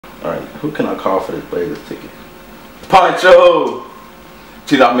Alright, who can I call for this Blazers ticket? Poncho!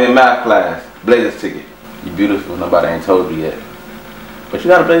 Cheated off me in math class. Blazers ticket. You beautiful, nobody ain't told you yet. But you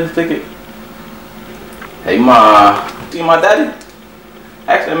got a Blazers ticket? Hey ma, see my daddy?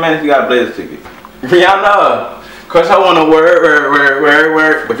 Ask that man if you got a Blazers ticket. Rihanna! Cause I wanna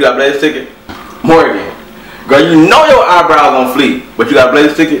work, but you got a Blazers ticket? Morgan, girl, you know your eyebrows on fleek, but you got a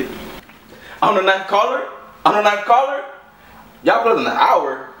Blazers ticket? I'm the ninth caller? Y'all close in an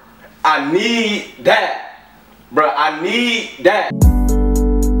hour? I need that. Bruh, I need that.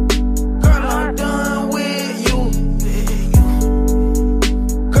 Girl, I'm done with you.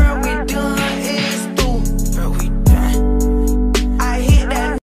 Girl, we done is through. Girl, we done. I hit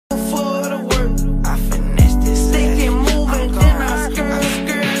that for the work. I finesse this. They get moving, then I skirt.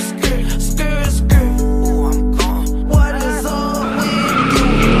 Ooh, I'm gone. What is up with you?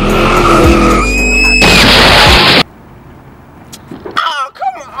 Oh,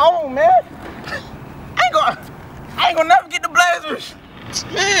 come on, man. I ain't gonna never get the Blazers.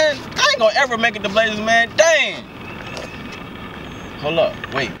 Man, I ain't gonna ever make it the Blazers, man. Dang. Hold up,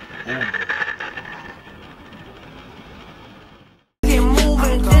 wait. Get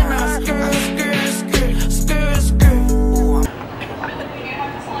moving, then I skirt. Ooh,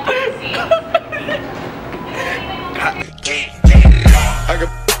 I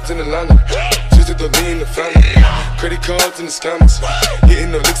got in Atlanta, just to the lean in the family. Credit cards in the scammers,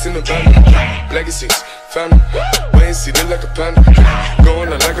 hitting the licks in the van. Legacies, family, wait and see, look like a panda.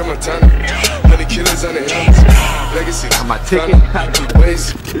 Going out like a Montana, honey killers on their hands. Legacies, Got my ticket.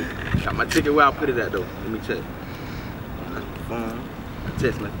 Got my ticket where I put it at though. Let me check. My phone, my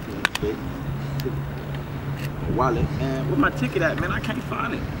text message, my wallet. Man, where my ticket at, man? I can't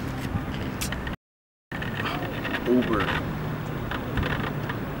find it. Uber.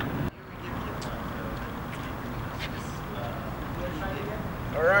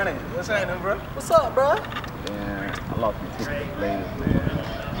 Ronnie, what's happening, bro? What's up, bro? Man, I lost my ticket to Blazers,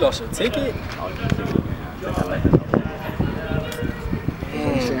 man. You lost your ticket? I lost my ticket, man. I think I left it.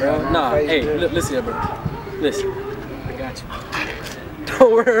 Bro. Nah, hey, listen here, bro. Listen, I got you.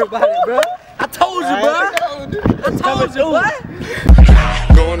 Don't worry about it, bro. I told you, bro. I told you, boy.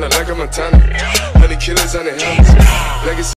 going out like a Montana, honey killers on their hands. Legacy.